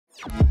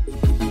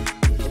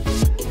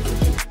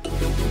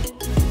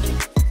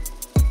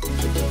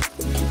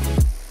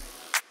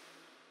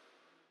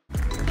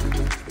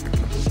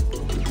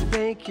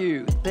Thank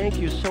you. Thank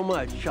you so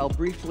much. I'll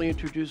briefly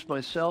introduce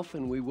myself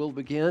and we will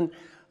begin.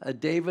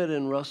 David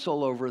and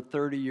Russell, over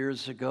 30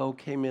 years ago,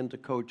 came in to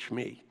coach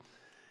me.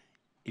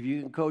 If you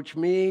can coach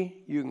me,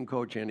 you can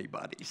coach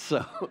anybody.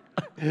 So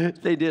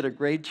they did a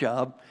great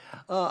job.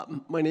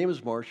 My name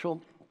is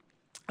Marshall.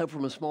 I'm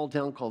from a small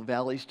town called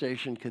Valley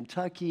Station,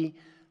 Kentucky.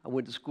 I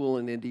went to school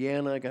in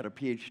Indiana. I got a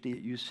PhD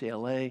at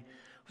UCLA. I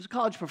was a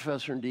college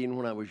professor and dean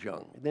when I was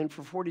young. And then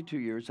for 42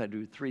 years, I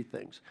do three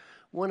things.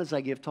 One is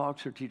I give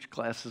talks or teach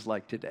classes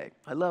like today.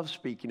 I love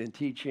speaking and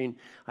teaching.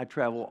 I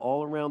travel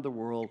all around the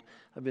world.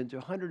 I've been to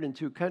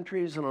 102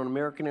 countries, and on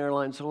American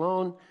Airlines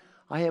alone,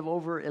 I have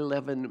over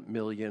 11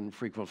 million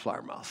frequent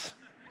flyer miles.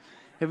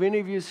 Have any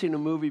of you seen a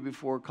movie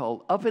before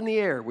called Up in the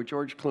Air with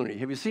George Clooney?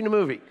 Have you seen the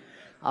movie?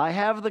 I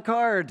have the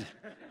card.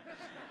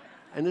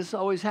 And this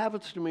always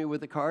happens to me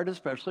with the card,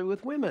 especially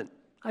with women.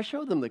 I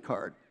show them the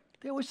card.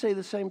 They always say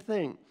the same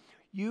thing.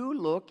 You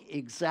look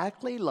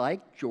exactly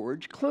like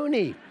George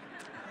Clooney.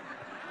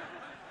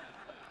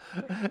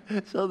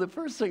 So the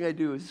first thing I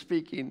do is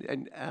speaking,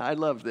 and I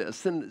love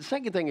this. And the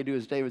second thing I do,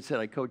 as David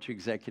said, I coach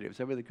executives.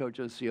 I've been the coach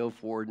of CEO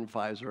Ford and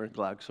Pfizer and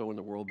Glaxo and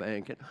the World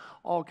Bank and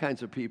all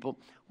kinds of people.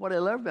 What I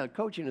love about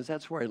coaching is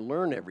that's where I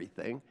learn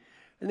everything.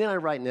 And then I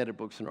write and edit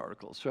books and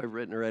articles. So I've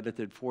written or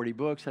edited 40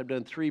 books. I've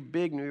done 3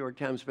 big New York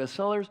Times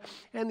bestsellers,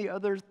 and the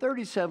other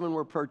 37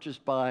 were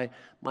purchased by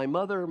my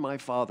mother, my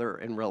father,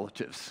 and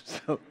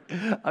relatives. So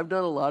I've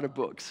done a lot of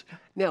books.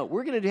 Now,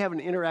 we're going to have an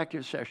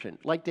interactive session.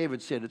 Like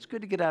David said, it's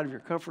good to get out of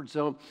your comfort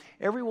zone.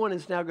 Everyone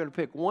is now going to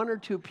pick 1 or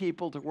 2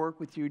 people to work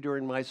with you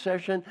during my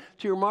session.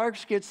 To your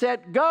marks, get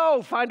set,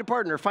 go! Find a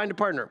partner, find a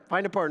partner,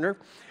 find a partner.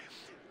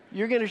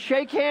 You're going to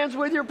shake hands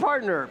with your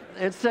partner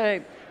and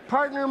say,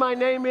 partner, my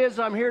name is,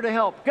 I'm here to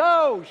help.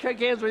 Go! Shake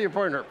hands with your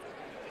partner.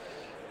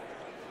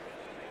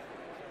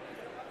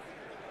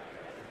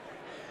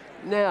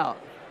 Now,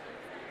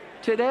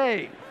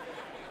 today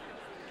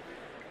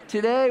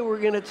we're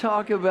going to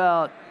talk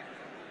about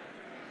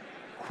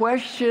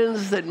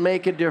questions that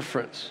make a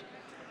difference,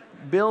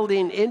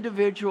 building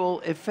individual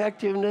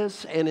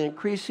effectiveness and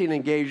increasing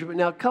engagement.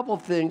 Now, a couple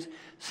of things.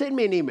 Send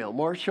me an email,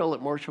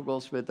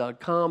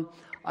 marshall@marshallgoldsmith.com.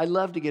 I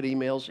love to get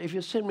emails. If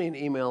you send me an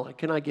email,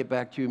 can I get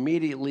back to you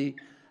immediately?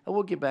 I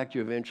will get back to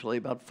you eventually.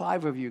 About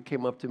 5 of you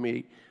came up to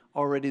me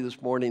already this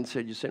morning and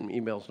said you sent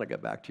me emails and I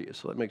got back to you,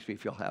 so that makes me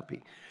feel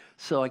happy.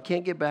 So I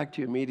can't get back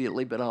to you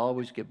immediately, but I'll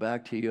always get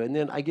back to you. And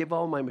then I give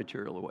all my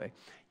material away.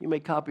 You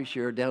may copy,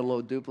 share,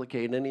 download,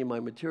 duplicate any of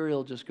my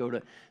material. Just go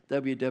to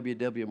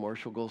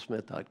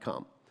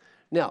www.marshallgoldsmith.com.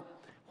 Now,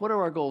 what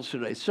are our goals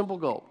today? Simple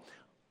goal.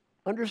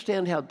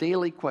 Understand how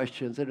daily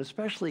questions, and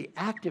especially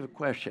active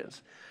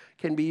questions,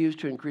 can be used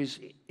to increase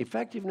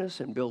effectiveness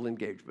and build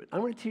engagement.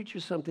 I'm going to teach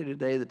you something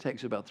today that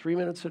takes about 3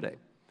 minutes a day.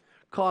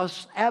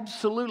 Costs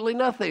absolutely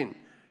nothing.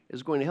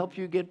 Is going to help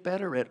you get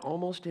better at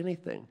almost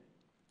anything.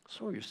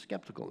 So you're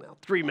skeptical now.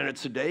 3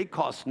 minutes a day,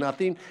 costs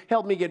nothing,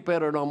 help me get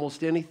better at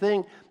almost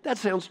anything. That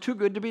sounds too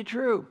good to be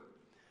true.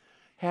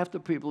 Half the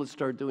people that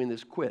start doing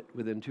this quit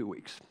within 2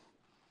 weeks.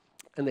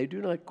 And they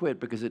do not quit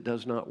because it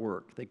does not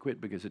work. They quit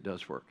because it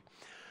does work.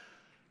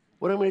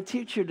 What I'm going to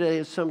teach you today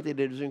is something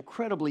that is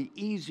incredibly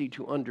easy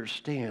to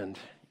understand.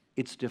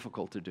 It's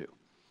difficult to do.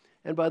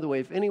 And by the way,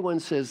 if anyone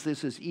says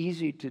this is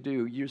easy to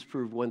do, you just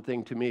proved one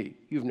thing to me.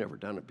 You've never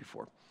done it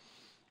before.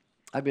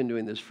 I've been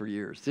doing this for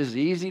years. This is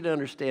easy to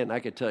understand. I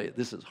can tell you,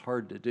 this is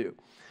hard to do.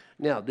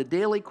 Now, the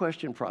daily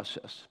question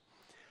process.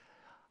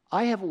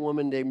 I have a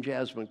woman named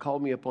Jasmine call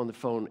me up on the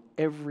phone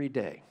every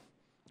day.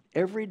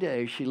 Every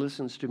day, she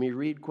listens to me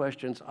read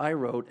questions I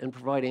wrote and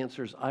provide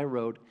answers I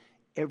wrote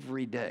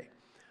every day.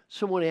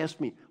 Someone asked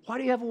me, why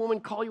do you have a woman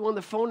call you on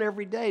the phone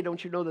every day?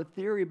 Don't you know the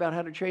theory about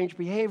how to change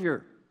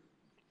behavior?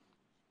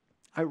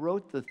 I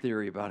wrote the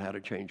theory about how to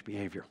change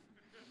behavior.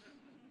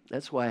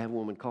 That's why I have a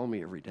woman call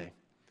me every day.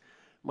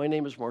 My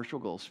name is Marshall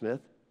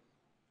Goldsmith.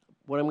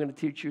 What I'm going to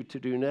teach you to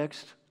do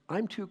next,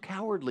 I'm too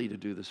cowardly to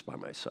do this by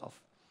myself.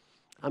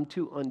 I'm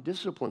too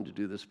undisciplined to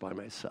do this by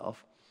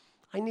myself.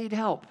 I need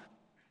help.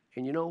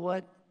 And you know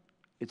what?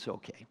 It's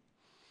okay.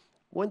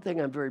 One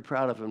thing I'm very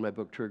proud of in my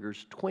book,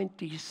 Triggers,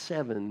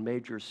 27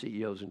 major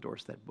CEOs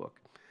endorsed that book.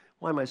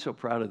 Why am I so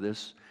proud of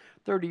this?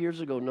 30 years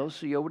ago, no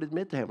CEO would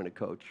admit to having a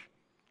coach.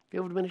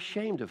 They would have been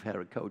ashamed of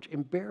having a coach,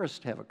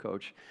 embarrassed to have a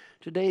coach.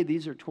 Today,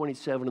 these are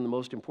 27 of the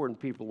most important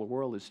people in the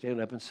world who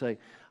stand up and say,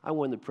 I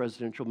won the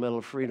Presidential Medal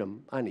of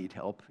Freedom. I need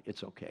help.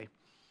 It's okay.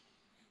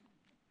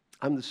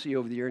 I'm the CEO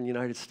of the Year in the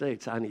United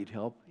States. I need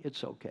help.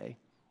 It's okay.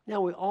 Now,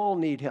 we all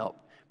need help.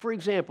 For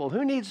example,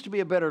 who needs to be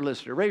a better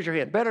listener? Raise your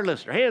hand. Better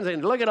listener. Hands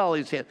in. Look at all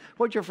these hands.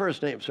 What's your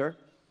first name, sir?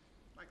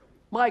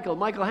 Michael.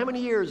 Michael, how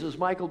many years has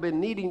Michael been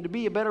needing to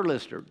be a better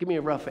listener? Give me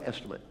a rough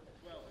estimate.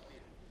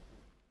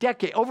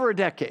 12. Over a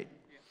decade.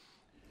 Yeah.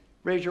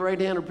 Raise your right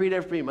hand and repeat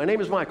after me. My name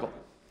is Michael.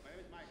 My name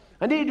is Michael.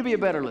 I need to be a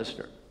better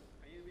listener.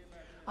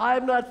 I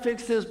have not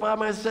fixed this by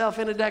myself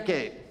in a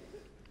decade.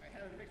 I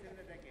haven't fixed it in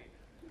a decade.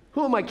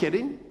 Who am I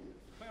kidding?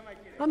 Who am I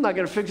kidding? I'm not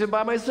going to fix it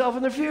by myself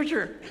in the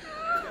future.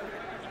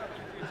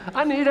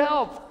 I need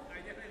help. I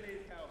definitely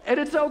need help. And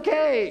it's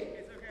okay.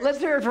 Let's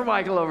hear it for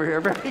Michael over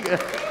here. Very good.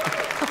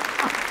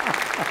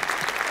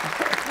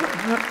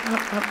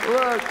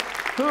 Look,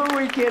 who are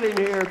we kidding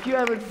here? If you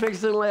haven't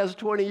fixed it in the last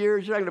 20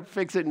 years, you're not going to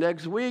fix it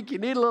next week. You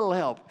need a little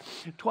help.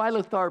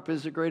 Twyla Tharp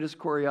is the greatest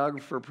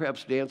choreographer,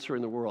 perhaps dancer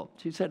in the world.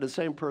 She's had the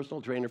same personal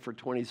trainer for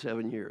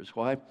 27 years.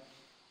 Why?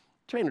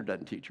 Trainer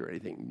doesn't teach her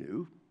anything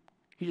new.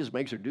 He just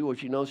makes her do what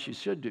she knows she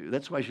should do.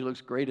 That's why she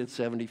looks great at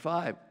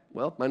 75.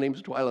 Well, my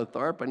name's Twyla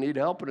Tharp. I need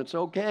help, and it's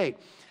okay.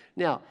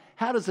 Now,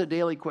 how does the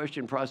daily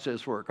question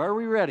process work? Are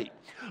we ready?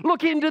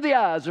 Look into the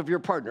eyes of your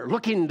partner.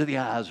 Look into the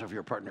eyes of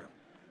your partner.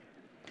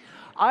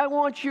 I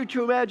want you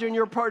to imagine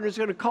your partner is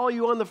going to call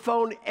you on the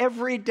phone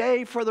every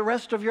day for the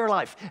rest of your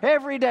life.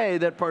 Every day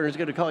that partner is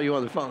going to call you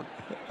on the phone.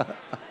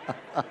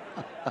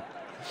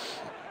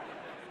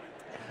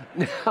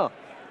 Now,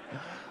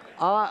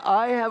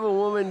 I have a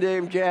woman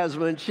named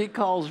Jasmine. She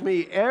calls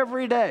me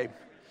every day.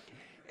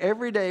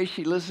 Every day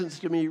she listens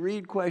to me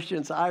read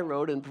questions I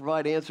wrote and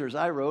provide answers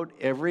I wrote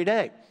every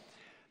day.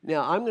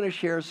 Now, I'm going to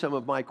share some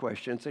of my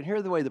questions, and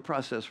here's the way the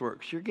process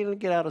works. You're going to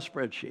get out a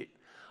spreadsheet.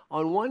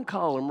 On one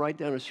column, write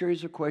down a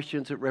series of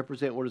questions that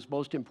represent what is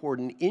most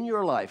important in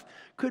your life.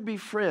 Could be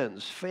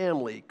friends,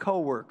 family,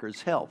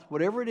 coworkers, health.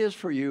 Whatever it is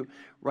for you,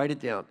 write it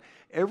down.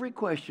 Every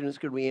question is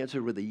going to be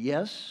answered with a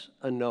yes,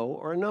 a no,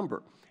 or a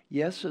number.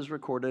 Yes is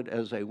recorded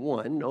as a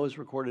 1, no is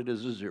recorded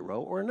as a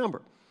 0, or a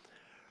number.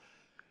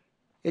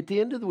 At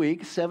the end of the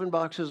week, 7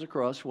 boxes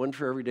across, 1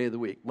 for every day of the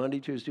week. Monday,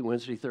 Tuesday,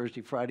 Wednesday,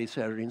 Thursday, Friday,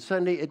 Saturday, and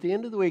Sunday. At the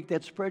end of the week,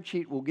 that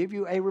spreadsheet will give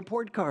you a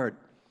report card.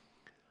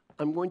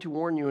 I'm going to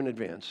warn you in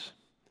advance.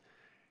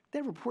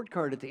 That report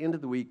card at the end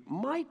of the week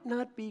might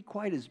not be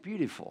quite as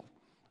beautiful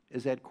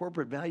as that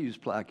corporate values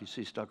plaque you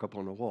see stuck up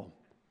on the wall.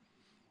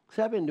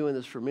 So I've been doing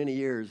this for many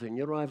years, and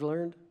you know what I've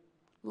learned?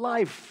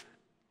 Life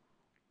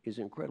is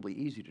incredibly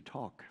easy to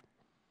talk,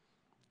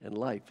 and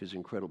life is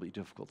incredibly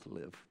difficult to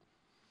live.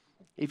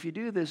 If you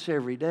do this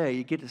every day,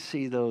 you get to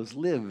see those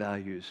live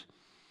values.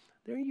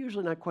 They're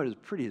usually not quite as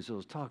pretty as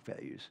those talk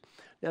values.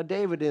 Now,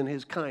 David, in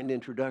his kind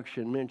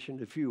introduction,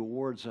 mentioned a few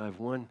awards I've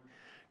won.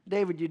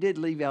 David, you did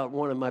leave out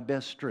one of my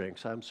best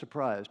strengths. I'm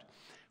surprised.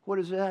 What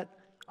is that?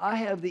 I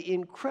have the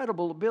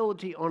incredible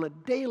ability on a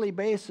daily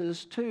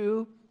basis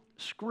to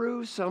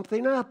screw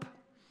something up.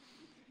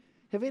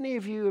 Have any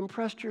of you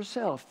impressed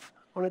yourself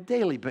on a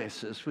daily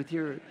basis with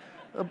your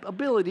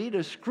ability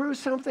to screw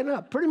something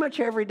up pretty much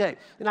every day?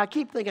 And I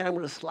keep thinking I'm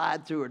going to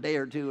slide through a day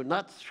or two and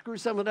not screw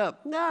something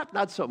up.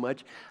 Not so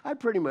much. I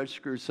pretty much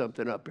screw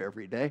something up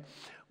every day.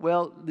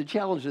 Well, the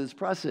challenge of this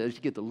process is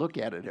you get to look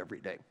at it every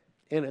day,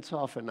 and it's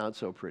often not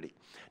so pretty.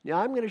 Now,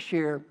 I'm going to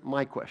share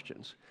my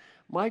questions.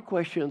 My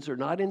questions are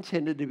not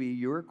intended to be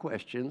your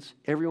questions.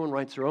 Everyone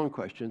writes their own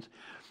questions.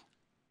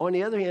 On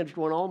the other hand, if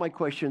you want all my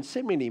questions,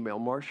 send me an email,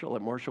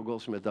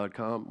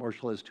 marshall@marshallgoldsmith.com.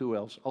 Marshall has 2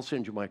 L's. I'll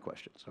send you my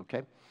questions,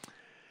 okay?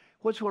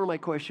 What's one of my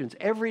questions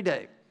every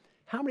day?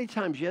 How many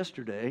times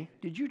yesterday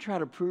did you try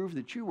to prove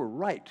that you were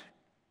right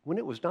when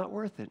it was not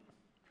worth it?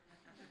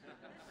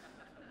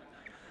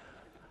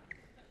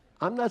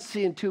 I'm not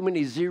seeing too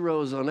many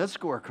zeros on that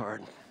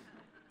scorecard. A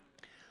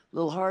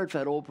little hard for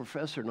that old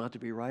professor not to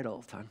be right all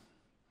the time.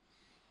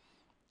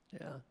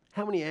 Yeah.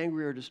 How many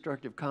angry or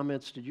destructive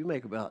comments did you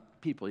make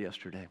about people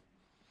yesterday?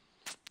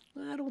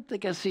 I don't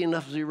think I see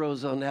enough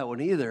zeros on that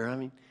one either. I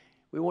mean,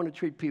 we want to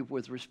treat people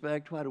with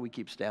respect. Why do we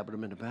keep stabbing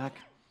them in the back?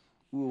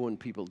 Ooh, when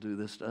people do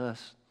this to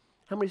us.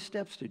 How many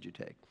steps did you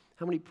take?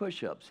 How many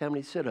push-ups? How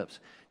many sit-ups?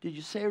 Did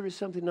you say or do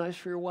something nice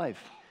for your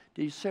wife?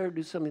 Did you say or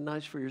do something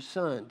nice for your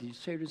son? Did you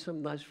say or do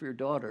something nice for your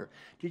daughter?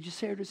 Did you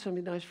say or do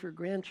something nice for your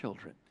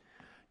grandchildren?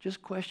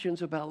 Just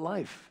questions about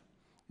life.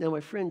 Now,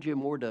 my friend Jim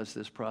Moore does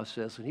this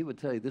process, and he would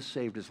tell you this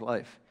saved his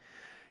life.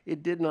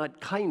 It did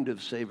not kind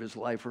of save his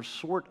life or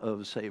sort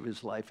of save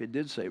his life. It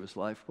did save his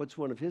life. What's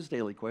one of his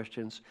daily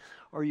questions?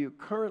 Are you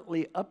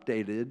currently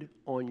updated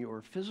on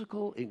your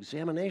physical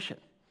examination?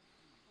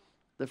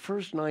 The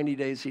first 90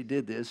 days he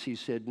did this, he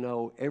said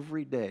no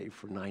every day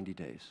for 90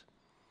 days.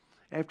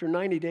 After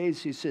 90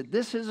 days, he said,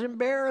 this is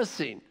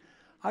embarrassing.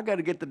 I got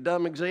to get the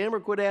dumb exam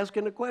or quit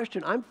asking the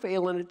question. I'm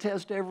failing a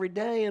test every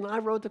day, and I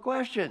wrote the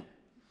question.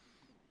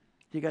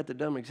 You got the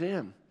dumb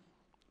exam.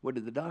 What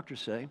did the doctor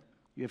say?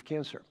 You have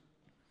cancer.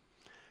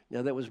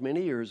 Now, that was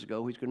many years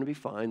ago. He's going to be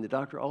fine. The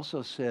doctor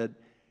also said,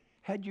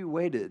 had you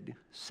waited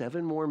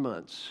 7 more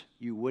months,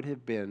 you would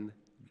have been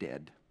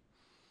dead.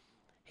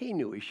 He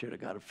knew he should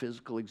have got a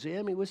physical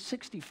exam. He was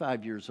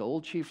 65 years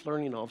old, chief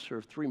learning officer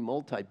of 3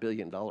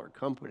 multi-billion-dollar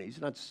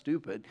companies. Not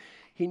stupid.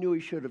 He knew he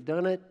should have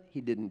done it.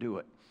 He didn't do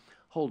it.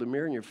 Hold a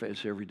mirror in your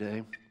face every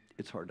day.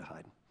 It's hard to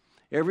hide.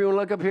 Everyone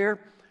look up here.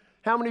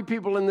 How many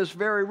people in this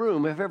very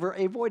room have ever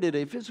avoided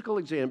a physical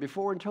exam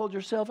before and told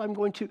yourself, I'm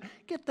going to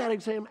get that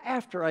exam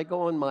after I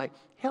go on my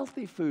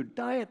healthy food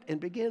diet and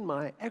begin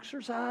my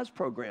exercise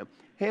program?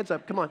 Hands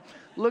up, come on.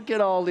 Look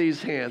at all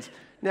these hands.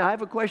 Now, I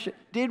have a question.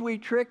 Did we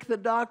trick the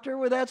doctor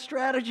with that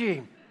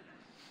strategy?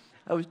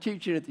 I was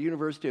teaching at the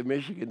University of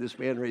Michigan. This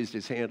man raised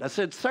his hand. I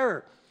said,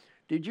 sir,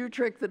 did you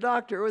trick the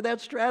doctor with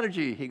that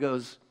strategy? He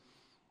goes,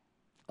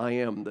 I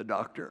am the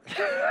doctor.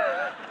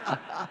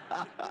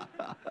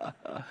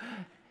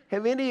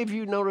 Have any of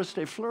you noticed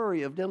a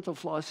flurry of dental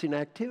flossing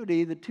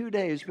activity the 2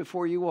 days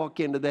before you walk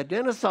into that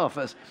dentist's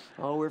office?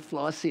 Oh, we're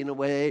flossing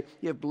away.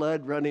 You have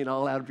blood running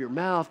all out of your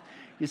mouth.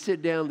 You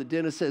sit down, the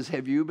dentist says,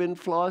 have you been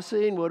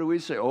flossing? What do we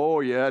say?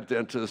 Oh, yeah,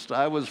 dentist,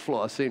 I was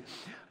flossing.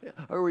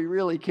 Are we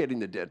really kidding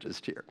the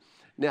dentist here?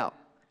 Now,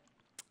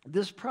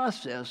 this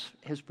process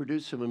has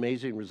produced some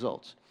amazing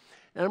results.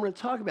 And I'm going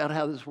to talk about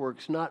how this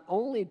works not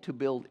only to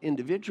build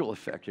individual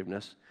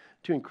effectiveness,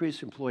 to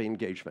increase employee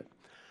engagement.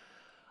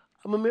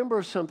 I'm a member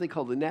of something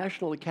called the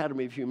National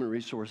Academy of Human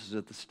Resources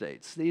at the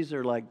States. These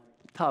are like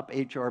top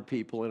HR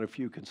people and a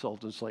few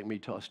consultants like me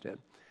tossed in.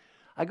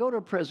 I go to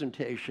a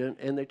presentation,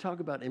 and they talk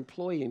about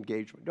employee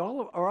engagement.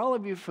 Are all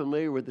of you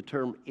familiar with the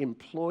term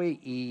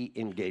employee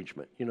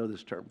engagement? You know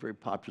this term, very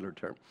popular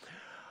term.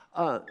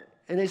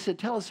 And they said,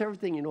 tell us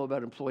everything you know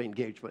about employee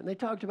engagement. And they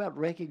talked about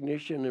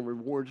recognition and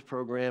rewards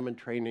program and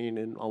training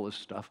and all this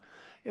stuff.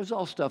 It was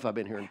all stuff I've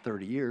been hearing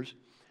 30 years.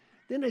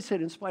 Then they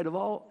said, in spite of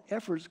all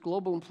efforts,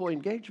 global employee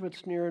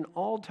engagement's near an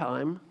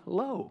all-time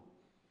low.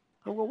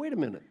 I go, wait a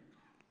minute.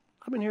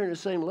 I've been hearing the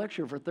same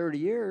lecture for 30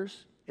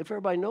 years. If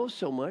everybody knows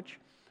so much,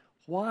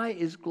 why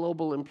is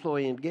global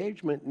employee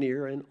engagement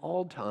near an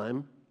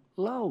all-time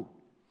low?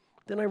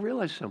 Then I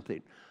realized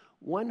something.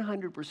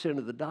 100%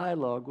 of the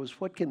dialogue was,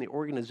 what can the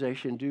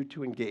organization do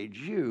to engage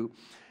you?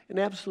 And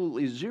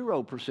absolutely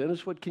 0%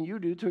 is, what can you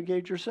do to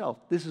engage yourself?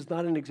 This is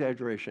not an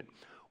exaggeration.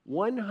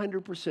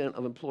 100%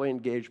 of employee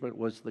engagement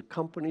was the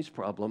company's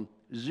problem.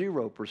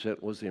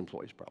 0% was the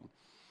employee's problem.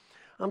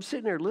 I'm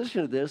sitting there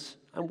listening to this.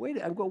 I'm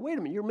going, wait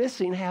a minute, you're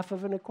missing half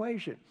of an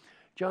equation.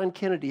 John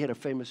Kennedy had a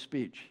famous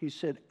speech. He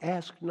said,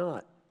 ask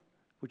not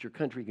what your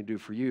country can do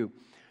for you.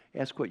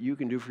 Ask what you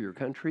can do for your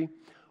country.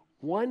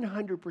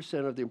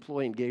 100% of the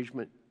employee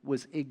engagement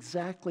was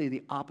exactly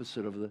the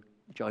opposite of the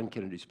John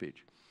Kennedy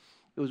speech.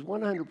 It was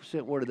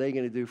 100% what are they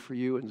going to do for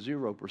you, and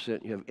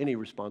 0% you have any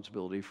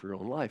responsibility for your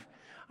own life.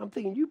 I'm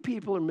thinking, you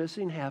people are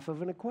missing half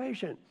of an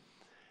equation.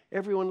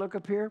 Everyone look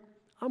up here.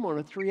 I'm on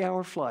a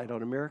 3-hour flight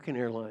on American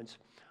Airlines.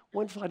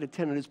 One flight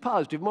attendant is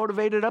positive,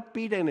 motivated,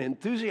 upbeat, and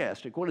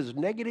enthusiastic. One is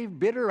negative,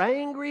 bitter,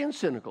 angry, and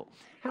cynical.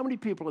 How many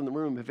people in the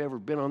room have ever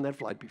been on that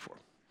flight before?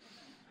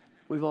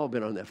 We've all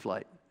been on that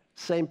flight.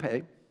 Same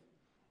pay,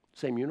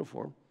 same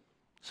uniform,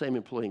 same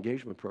employee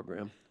engagement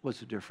program.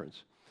 What's the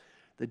difference?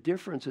 The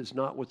difference is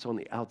not what's on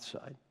the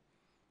outside.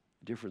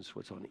 The difference is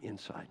what's on the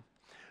inside.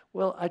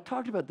 Well, I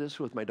talked about this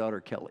with my daughter,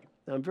 Kelly.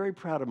 Now, I'm very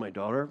proud of my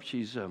daughter.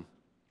 She's,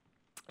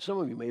 some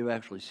of you may have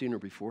actually seen her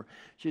before.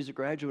 She's a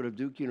graduate of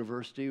Duke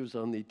University, was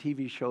on the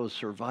TV show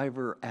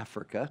Survivor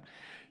Africa.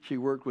 She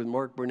worked with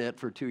Mark Burnett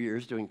for 2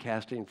 years doing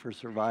casting for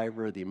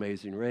Survivor, The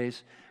Amazing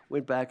Race,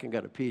 went back and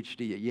got a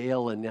PhD at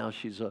Yale, and now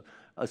she's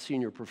a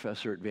senior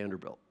professor at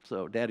Vanderbilt.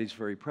 So Daddy's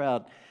very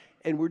proud.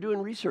 And we're doing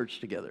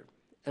research together.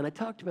 And I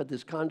talked about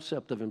this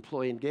concept of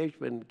employee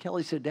engagement, and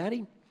Kelly said,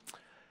 Daddy,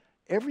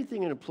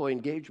 everything in employee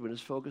engagement is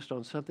focused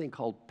on something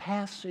called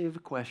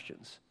passive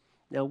questions.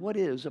 Now, what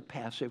is a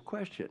passive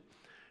question?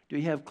 Do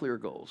you have clear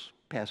goals?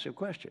 Passive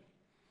question.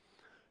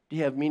 Do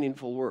you have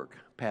meaningful work?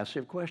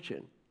 Passive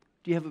question.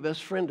 Do you have a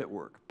best friend at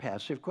work?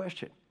 Passive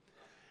question.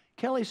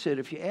 Kelly said,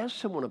 if you ask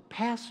someone a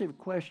passive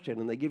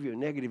question and they give you a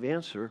negative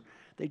answer,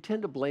 they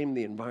tend to blame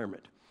the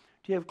environment.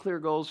 Do you have clear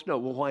goals? No.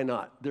 Well, why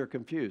not? They're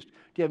confused.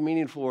 Do you have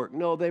meaningful work?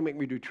 No, they make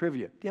me do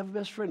trivia. Do you have a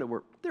best friend at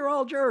work? They're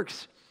all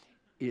jerks.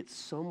 It's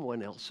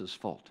someone else's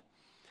fault.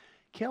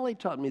 Kelly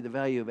taught me the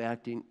value of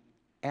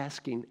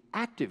asking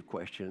active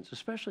questions,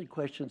 especially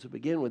questions that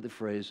begin with the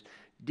phrase,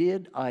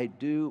 did I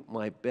do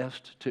my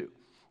best to?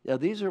 Now,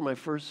 these are my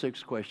first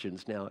 6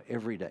 questions now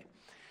every day.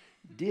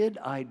 Did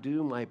I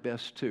do my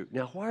best to?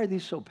 Now, why are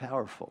these so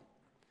powerful?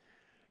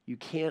 You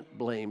can't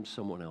blame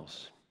someone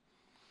else.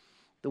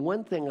 The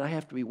one thing I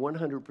have to be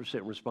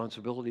 100%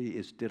 responsibility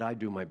is, did I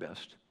do my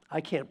best?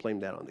 I can't blame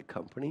that on the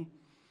company.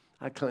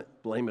 I can't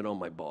blame it on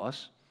my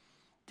boss.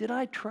 Did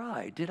I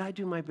try? Did I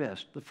do my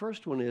best? The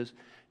first one is,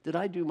 did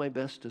I do my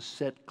best to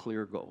set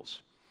clear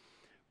goals?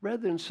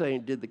 Rather than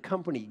saying, did the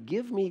company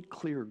give me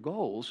clear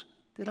goals,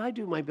 did I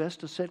do my best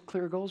to set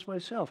clear goals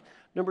myself?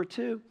 Number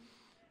 2,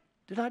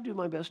 did I do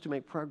my best to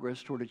make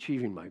progress toward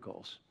achieving my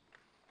goals?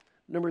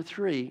 Number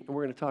 3, and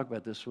we're going to talk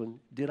about this one,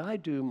 did I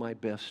do my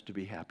best to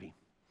be happy?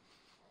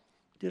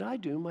 Did I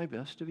do my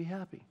best to be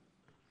happy?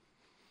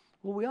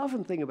 Well, we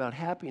often think about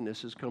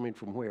happiness as coming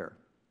from where?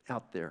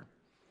 Out there.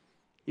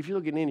 If you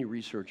look at any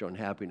research on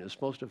happiness,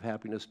 most of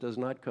happiness does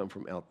not come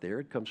from out there.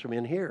 It comes from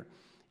in here.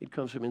 It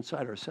comes from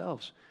inside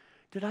ourselves.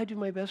 Did I do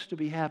my best to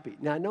be happy?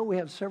 Now, I know we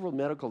have several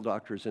medical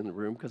doctors in the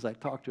room because I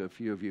talked to a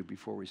few of you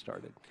before we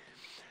started.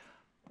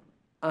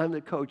 I'm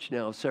the coach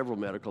now of several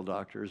medical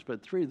doctors,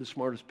 but three of the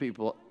smartest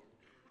people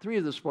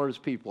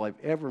I've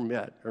ever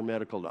met are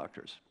medical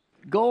doctors.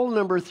 Goal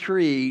number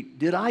 3,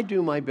 did I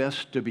do my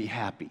best to be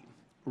happy?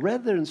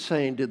 Rather than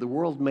saying, did the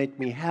world make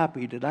me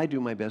happy, did I do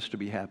my best to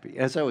be happy?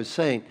 As I was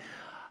saying,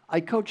 I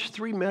coached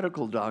 3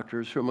 medical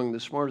doctors who are among the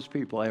smartest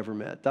people I ever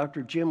met.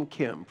 Dr. Jim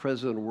Kim,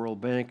 president of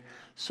World Bank,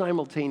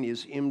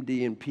 simultaneous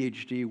MD and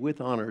PhD with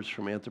honors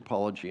from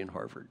anthropology in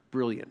Harvard.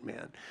 Brilliant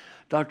man.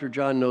 Dr.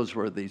 John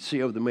Noseworthy,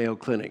 CEO of the Mayo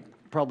Clinic,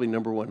 probably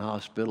 #1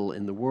 hospital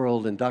in the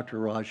world, and Dr.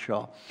 Raj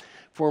Shah,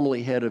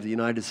 formerly head of the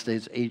United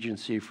States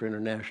Agency for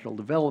International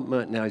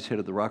Development. Now he's head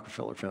of the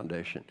Rockefeller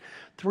Foundation.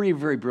 3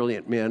 very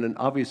brilliant men, and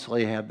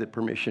obviously I have the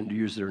permission to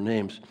use their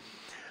names.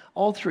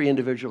 All 3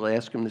 individually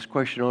asked him this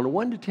question: on a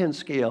 1 to 10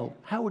 scale,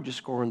 how would you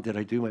score on did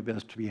I do my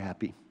best to be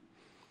happy?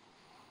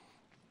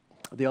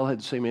 They all had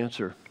the same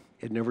answer.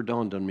 It never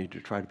dawned on me to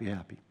try to be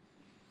happy.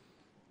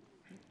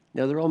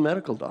 Now, they're all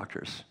medical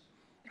doctors.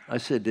 I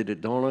said, did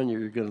it dawn on you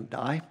you're going to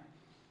die?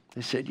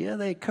 They said, yeah,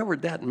 they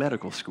covered that in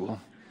medical school.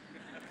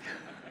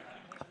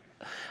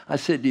 I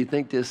said, do you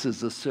think this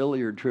is a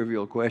silly or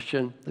trivial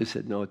question? They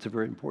said, no, it's a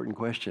very important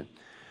question.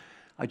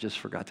 I just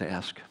forgot to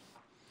ask.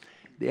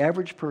 The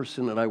average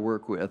person that I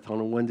work with on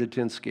a 1 to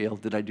 10 scale,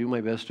 did I do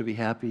my best to be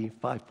happy?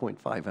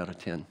 5.5 out of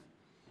 10.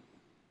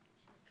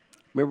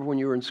 Remember when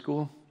you were in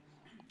school?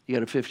 You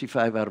got a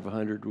 55 out of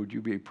 100. Would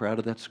you be proud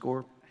of that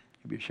score?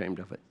 You'd be ashamed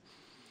of it.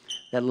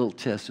 That little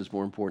test is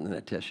more important than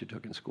that test you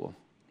took in school.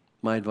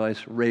 My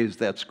advice, raise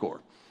that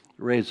score.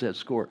 Raise that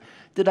score.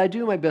 Did I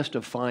do my best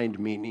to find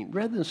meaning?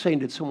 Rather than saying,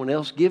 did someone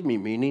else give me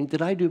meaning,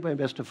 did I do my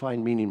best to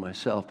find meaning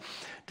myself?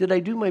 Did I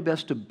do my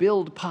best to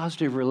build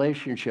positive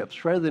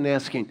relationships? Rather than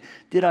asking,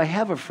 did I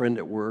have a friend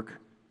at work?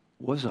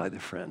 Was I the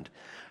friend?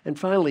 And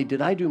finally,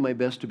 did I do my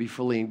best to be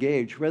fully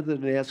engaged? Rather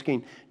than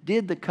asking,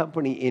 did the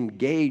company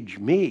engage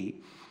me?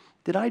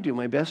 Did I do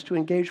my best to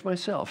engage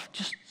myself?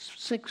 Just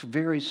 6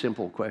 very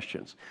simple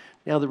questions.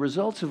 Now, the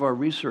results of our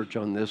research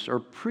on this are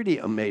pretty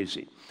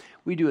amazing.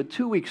 We do a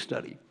 2-week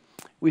study.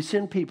 We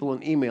send people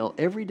an email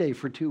every day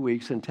for 2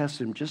 weeks and test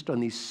them just on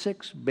these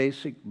 6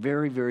 basic,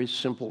 very, very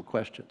simple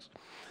questions.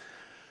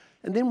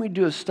 And then we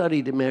do a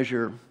study to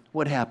measure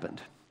what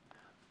happened.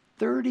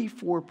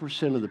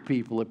 34% of the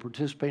people that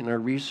participate in our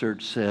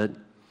research said,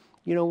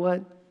 you know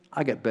what?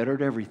 I got better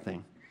at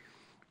everything.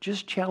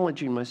 Just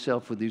challenging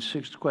myself with these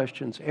 6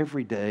 questions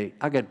every day,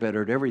 I got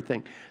better at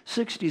everything.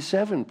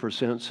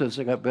 67% says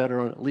I got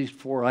better on at least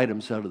 4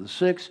 items out of the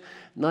 6.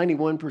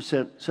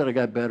 91% said I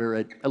got better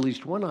at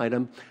least 1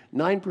 item.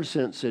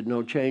 9% said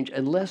no change.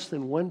 And less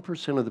than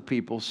 1% of the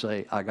people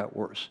say I got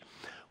worse.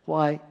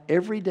 Why?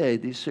 Every day,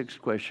 these 6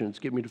 questions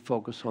get me to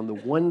focus on the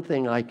one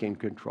thing I can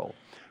control.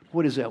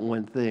 What is that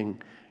one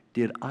thing?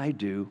 Did I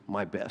do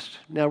my best?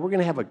 Now, we're going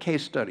to have a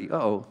case study.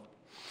 We're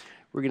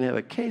going to have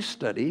a case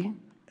study,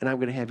 and I'm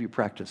going to have you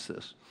practice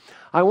this.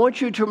 I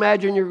want you to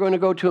imagine you're going to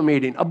go to a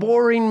meeting, a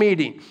boring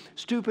meeting,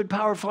 stupid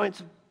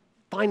PowerPoint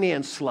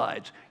finance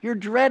slides. You're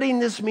dreading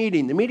this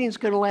meeting. The meeting's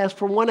going to last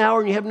for 1 hour,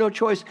 and you have no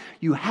choice.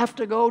 You have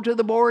to go to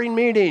the boring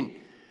meeting.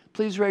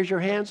 Please raise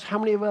your hands. How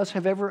many of us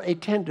have ever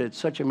attended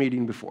such a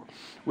meeting before?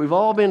 We've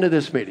all been to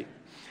this meeting.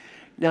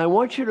 Now, I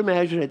want you to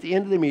imagine at the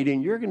end of the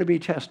meeting, you're going to be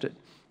tested.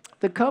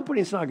 The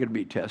company's not going to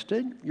be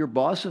tested. Your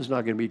boss is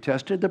not going to be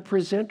tested. The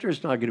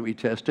presenter's not going to be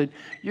tested.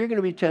 You're going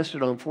to be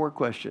tested on 4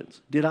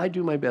 questions. Did I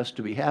do my best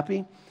to be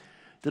happy?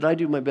 Did I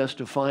do my best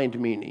to find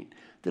meaning?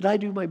 Did I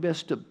do my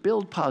best to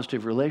build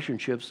positive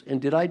relationships?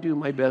 And did I do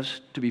my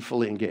best to be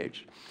fully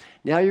engaged?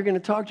 Now you're going to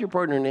talk to your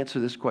partner and answer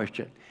this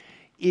question.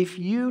 If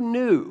you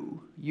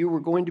knew you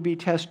were going to be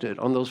tested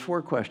on those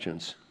 4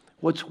 questions,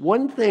 what's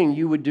one thing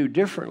you would do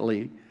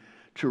differently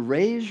to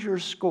raise your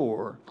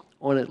score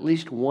on at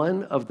least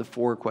one of the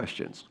 4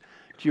 questions?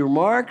 To your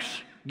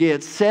marks,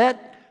 get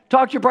set,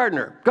 talk to your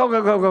partner. Go,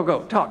 go, go, go,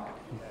 go, talk.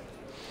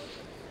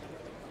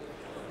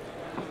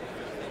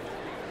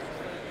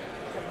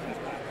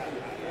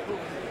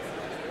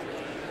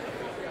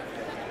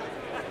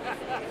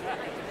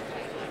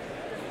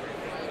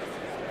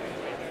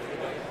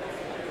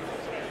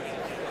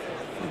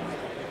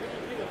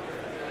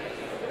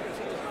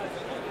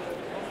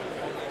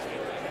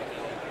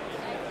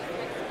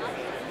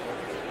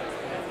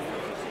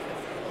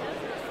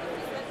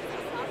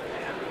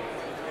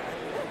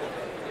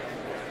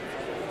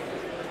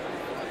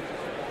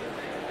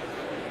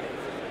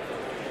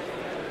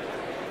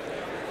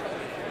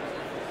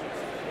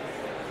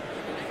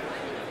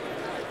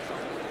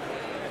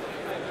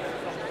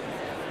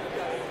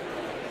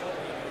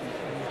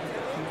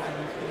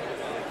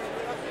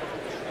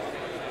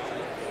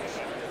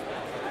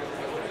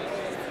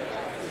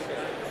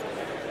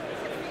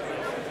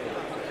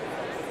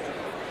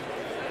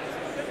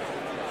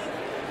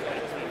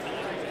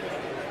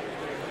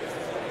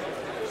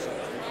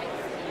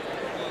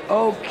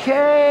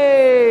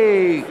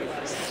 Okay,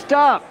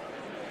 stop.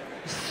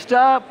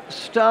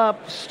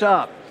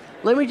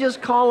 Let me just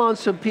call on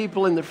some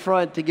people in the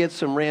front to get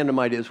some random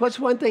ideas. What's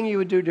one thing you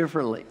would do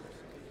differently?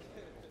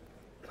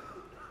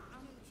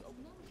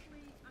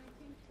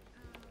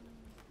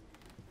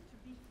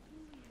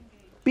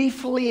 Be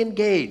fully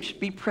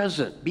engaged, be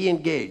present, be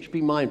engaged,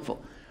 be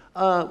mindful.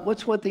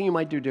 What's one thing you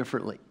might do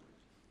differently?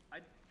 I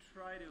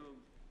try to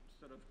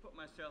sort of put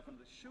myself in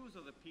the shoes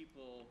of the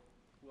people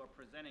who are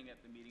presenting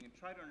at the meeting and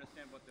try to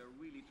understand what they're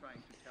really trying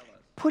to tell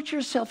us. Put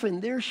yourself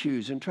in their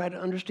shoes and try to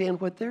understand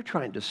what they're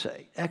trying to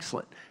say.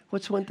 Excellent.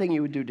 What's one thing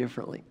you would do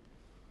differently?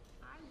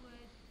 I would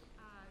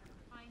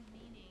find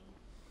meaning,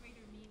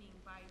 greater meaning,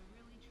 by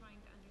really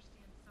trying to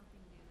understand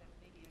something new that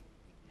maybe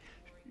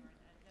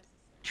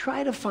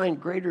Try to find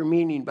greater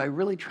meaning by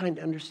really trying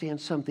to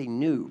understand something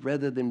new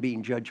rather than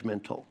being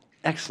judgmental.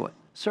 Excellent.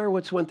 Sir,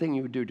 what's one thing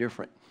you would do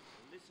different?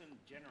 Listen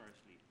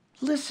generously.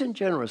 Listen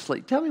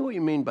generously. Tell me what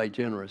you mean by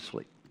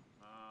generously.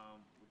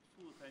 With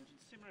full attention,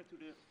 similar to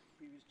the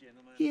previous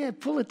gentleman. Yeah,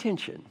 full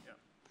attention. Yeah.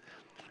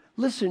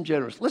 Listen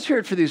generously. Let's hear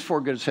it for these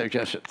 4 good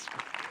suggestions.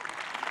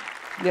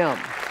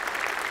 Now,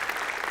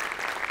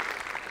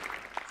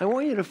 I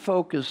want you to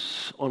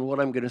focus on what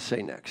I'm going to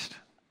say next.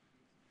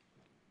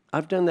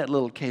 I've done that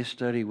little case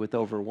study with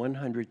over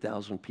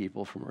 100,000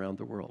 people from around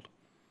the world.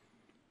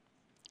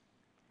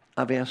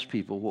 I've asked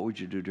people, what would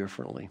you do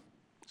differently?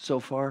 So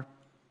far,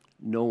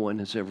 no one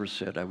has ever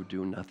said I would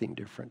do nothing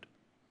different.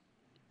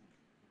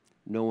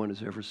 No one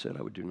has ever said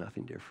I would do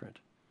nothing different.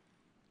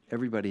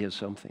 Everybody has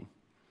something.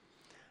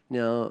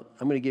 Now,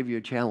 I'm going to give you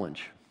a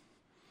challenge.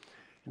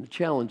 And the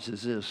challenge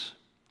is this: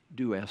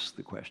 do ask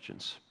the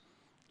questions.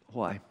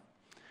 Why?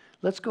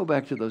 Let's go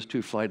back to those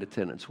 2 flight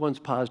attendants. One's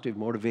positive,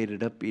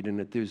 motivated, upbeat,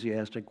 and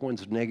enthusiastic.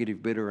 One's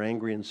negative, bitter,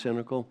 angry, and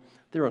cynical.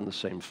 They're on the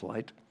same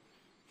flight.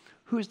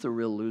 Who's the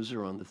real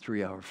loser on the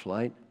 3-hour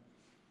flight?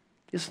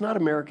 It's not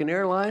American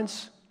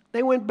Airlines.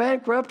 They went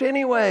bankrupt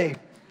anyway.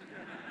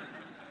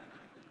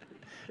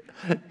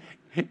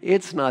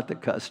 It's not the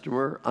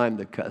customer. I'm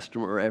the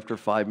customer. After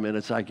 5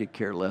 minutes, I could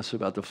care less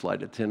about the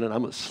flight attendant.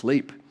 I'm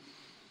asleep.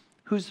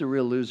 Who's the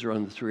real loser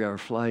on the 3-hour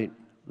flight?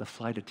 The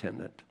flight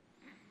attendant.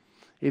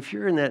 If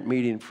you're in that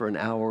meeting for an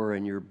hour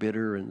and you're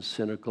bitter and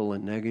cynical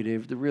and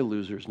negative, the real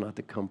loser is not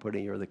the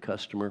company or the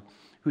customer.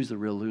 Who's the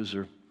real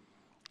loser?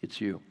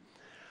 It's you.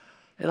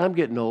 And I'm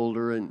getting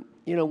older, and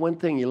you know, one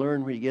thing you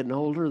learn when you're getting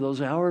older,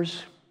 those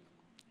hours,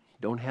 you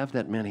don't have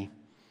that many.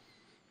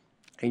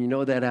 And you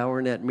know that hour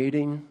in that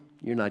meeting,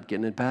 you're not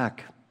getting it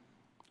back.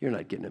 You're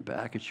not getting it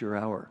back. It's your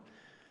hour.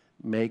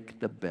 Make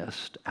the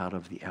best out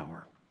of the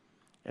hour.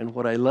 And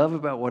what I love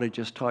about what I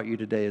just taught you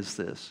today is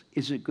this.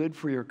 Is it good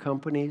for your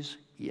companies?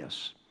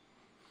 Yes.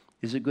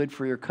 Is it good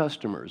for your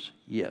customers?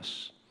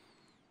 Yes.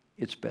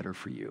 It's better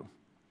for you.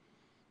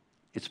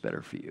 It's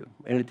better for you.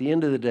 And at the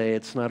end of the day,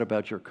 it's not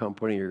about your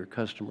company or your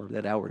customer.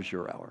 That hour is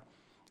your hour.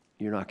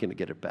 You're not going to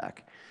get it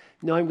back.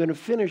 Now, I'm going to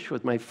finish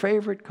with my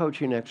favorite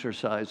coaching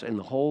exercise in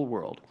the whole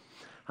world.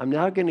 I'm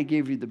now going to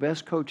give you the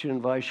best coaching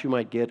advice you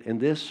might get in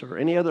this or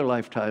any other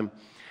lifetime.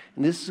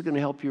 And this is going to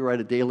help you write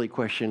a daily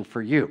question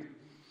for you.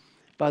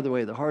 By the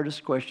way, the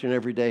hardest question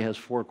every day has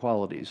 4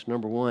 qualities.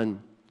 Number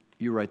 1,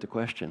 you write the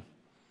question.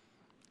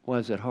 Why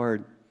is that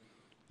hard?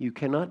 You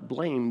cannot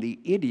blame the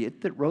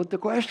idiot that wrote the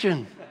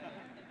question.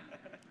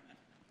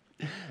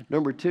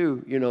 Number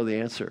 2, you know the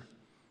answer.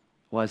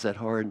 Why is that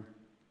hard?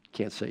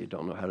 Can't say you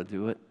don't know how to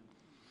do it.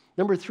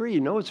 Number 3, you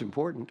know it's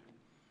important.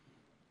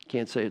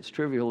 Can't say it's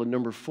trivial. And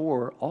number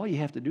 4, all you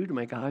have to do to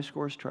make a high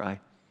score is try.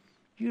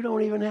 You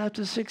don't even have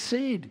to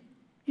succeed.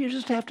 You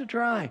just have to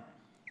try.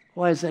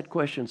 Why is that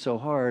question so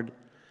hard?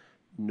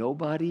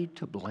 Nobody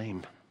to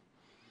blame.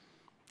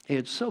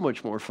 It's so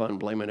much more fun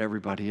blaming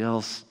everybody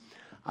else.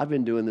 I've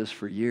been doing this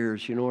for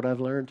years. You know what I've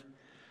learned?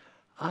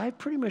 I've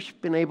pretty much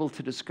been able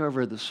to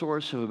discover the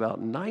source of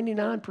about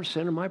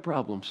 99% of my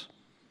problems.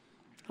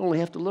 I only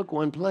have to look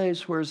one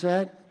place. Where's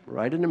that?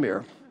 Right in the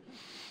mirror.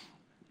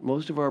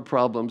 Most of our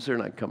problems, they're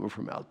not coming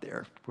from out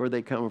there. Where are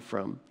they coming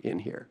from? In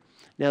here.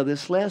 Now,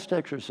 this last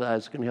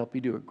exercise can help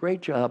you do a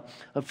great job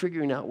of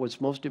figuring out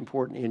what's most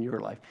important in your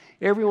life.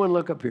 Everyone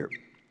look up here.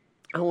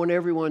 I want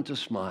everyone to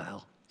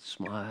smile.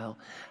 Smile.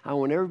 I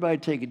want everybody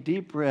to take a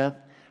deep breath.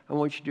 I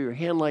want you to do your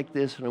hand like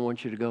this, and I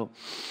want you to go,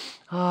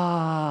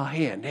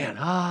 hand,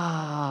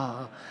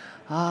 ah.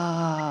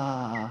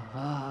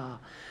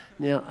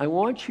 Now, I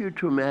want you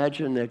to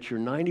imagine that you're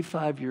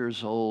 95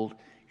 years old,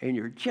 and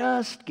you're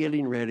just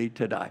getting ready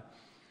to die.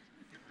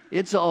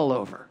 It's all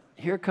over.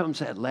 Here comes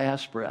that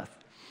last breath.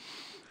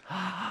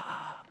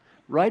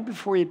 Right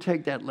before you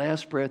take that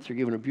last breath, you're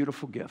given a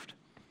beautiful gift.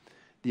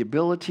 The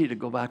ability to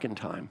go back in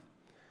time.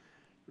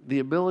 The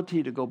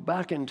ability to go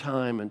back in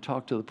time and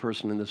talk to the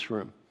person in this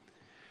room.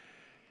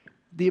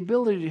 The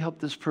ability to help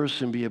this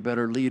person be a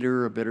better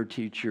leader, a better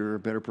teacher, a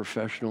better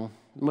professional.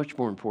 Much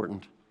more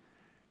important,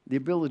 the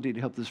ability to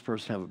help this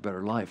person have a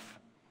better life.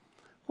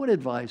 What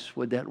advice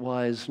would that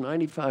wise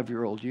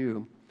 95-year-old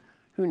you,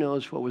 who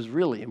knows what was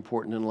really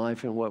important in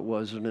life and what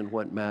wasn't and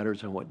what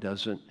matters and what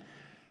doesn't,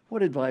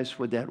 what advice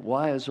would that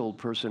wise old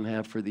person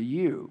have for the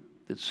you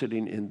that's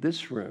sitting in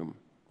this room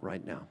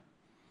right now?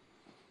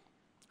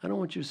 I don't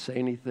want you to say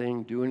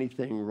anything, do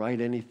anything,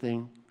 write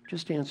anything.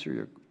 Just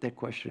answer that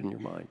question in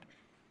your mind.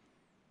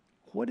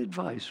 What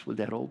advice would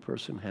that old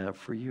person have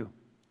for you?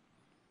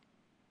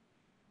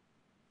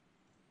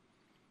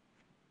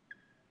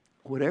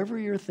 Whatever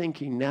you're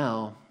thinking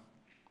now,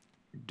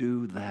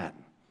 do that.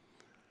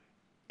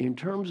 In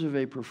terms of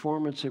a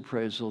performance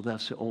appraisal,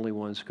 that's the only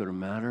one that's going to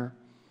matter.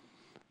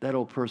 That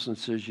old person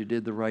says you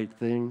did the right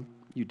thing,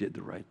 you did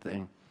the right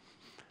thing.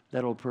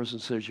 That old person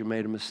says you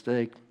made a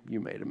mistake,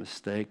 you made a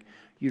mistake.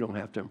 You don't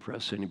have to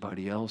impress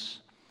anybody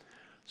else.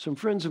 Some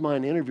friends of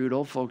mine interviewed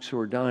old folks who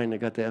were dying. I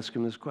got to ask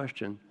them this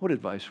question. What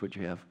advice would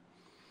you have?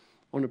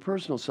 On the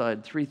personal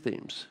side, 3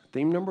 themes.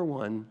 Theme number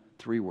 1,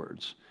 3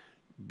 words.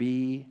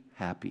 Be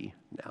happy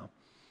now.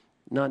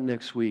 Not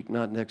next week,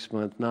 not next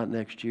month, not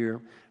next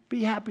year.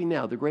 Be happy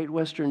now. The great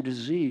Western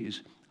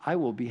disease, I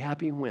will be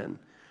happy when.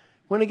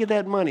 When I get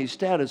that money,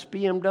 status,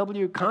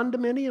 BMW,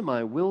 condominium,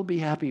 I will be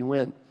happy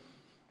when.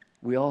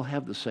 We all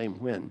have the same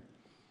when.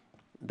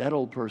 That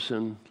old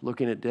person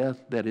looking at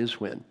death, that is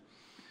when.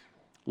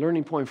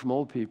 Learning point from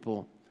old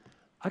people,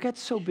 I got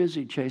so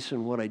busy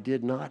chasing what I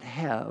did not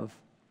have,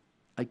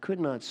 I could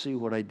not see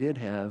what I did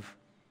have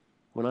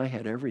when I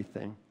had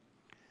everything.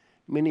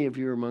 Many of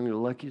you are among the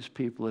luckiest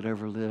people that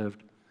ever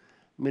lived.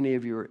 Many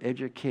of you are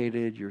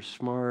educated, you're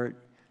smart,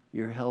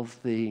 you're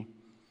healthy,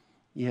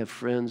 you have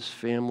friends,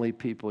 family,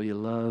 people you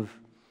love.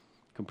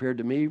 Compared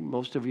to me,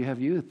 most of you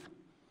have youth.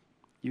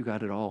 You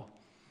got it all.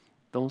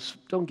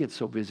 Don't get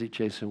so busy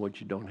chasing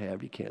what you don't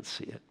have, you can't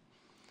see it.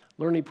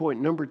 Learning point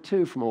number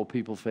 2 from old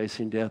people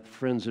facing death,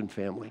 friends and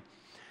family.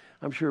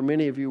 I'm sure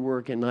many of you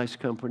work in nice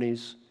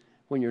companies.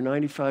 When you're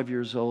 95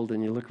 years old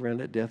and you look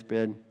around at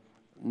deathbed,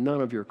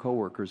 none of your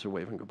coworkers are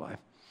waving goodbye.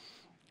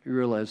 You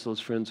realize those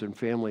friends and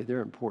family,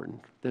 they're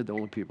important. They're the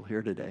only people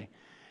here today.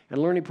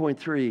 And learning point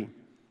 3,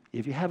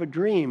 if you have a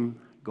dream,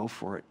 go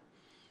for it.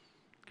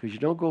 Because you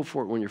don't go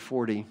for it when you're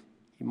 40,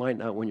 you might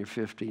not when you're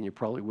 50, and you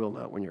probably will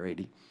not when you're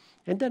 80.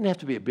 And it doesn't have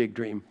to be a big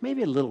dream,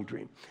 maybe a little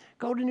dream.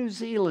 Go to New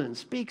Zealand,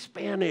 speak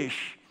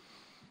Spanish,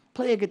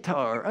 play a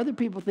guitar. Other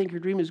people think your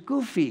dream is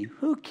goofy.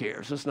 Who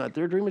cares? It's not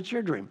their dream, it's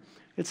your dream.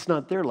 It's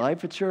not their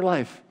life, it's your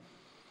life.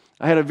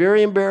 I had a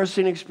very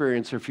embarrassing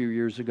experience a few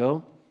years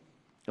ago.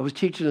 I was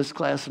teaching this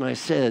class and I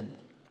said,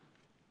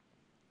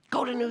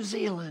 go to New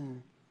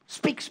Zealand,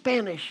 speak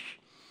Spanish.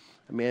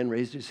 A man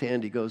raised his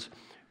hand, he goes,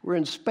 we're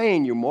in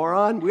Spain, you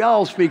moron. We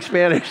all speak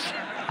Spanish.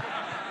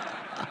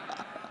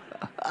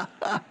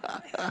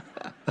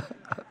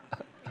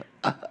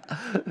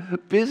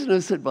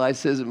 Business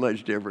advice isn't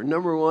much different.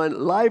 Number 1,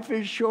 life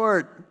is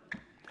short.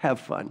 Have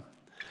fun.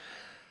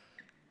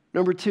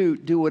 Number 2,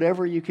 do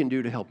whatever you can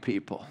do to help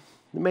people.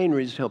 The main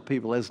reason to help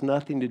people has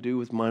nothing to do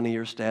with money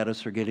or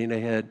status or getting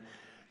ahead.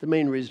 The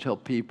main reason to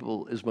help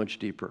people is much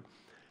deeper.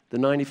 The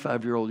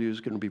 95-year-old you is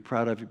going to be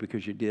proud of you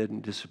because you did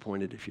and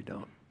disappointed if you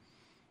don't.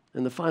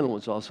 And the final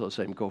one's also the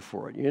same, go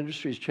for it. Your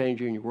industry's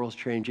changing, your world's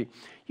changing.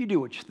 You do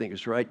what you think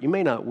is right. You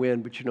may not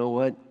win, but you know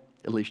what?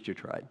 At least you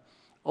tried.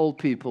 Old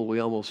people, we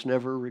almost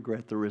never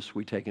regret the risks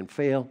we take and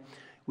fail.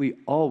 We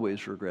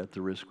always regret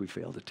the risk we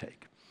fail to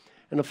take.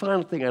 And the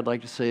final thing I'd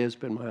like to say is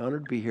it's been my honor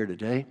to be here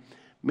today.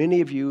 Many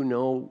of you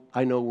know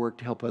I work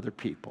to help other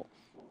people.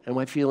 And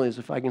my feeling is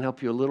if I can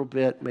help you a little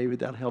bit, maybe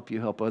that'll help you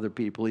help other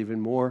people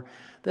even more.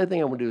 The other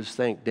thing I want to do is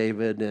thank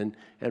David and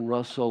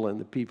Russell and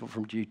the people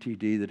from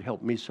GTD that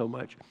helped me so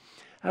much.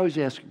 I always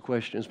ask a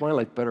question, is my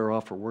life better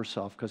off or worse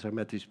off because I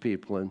met these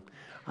people? And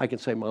I can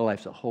say my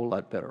life's a whole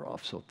lot better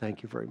off. So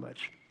thank you very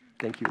much.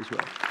 Thank you as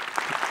well.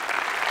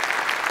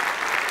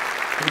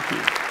 Thank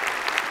you.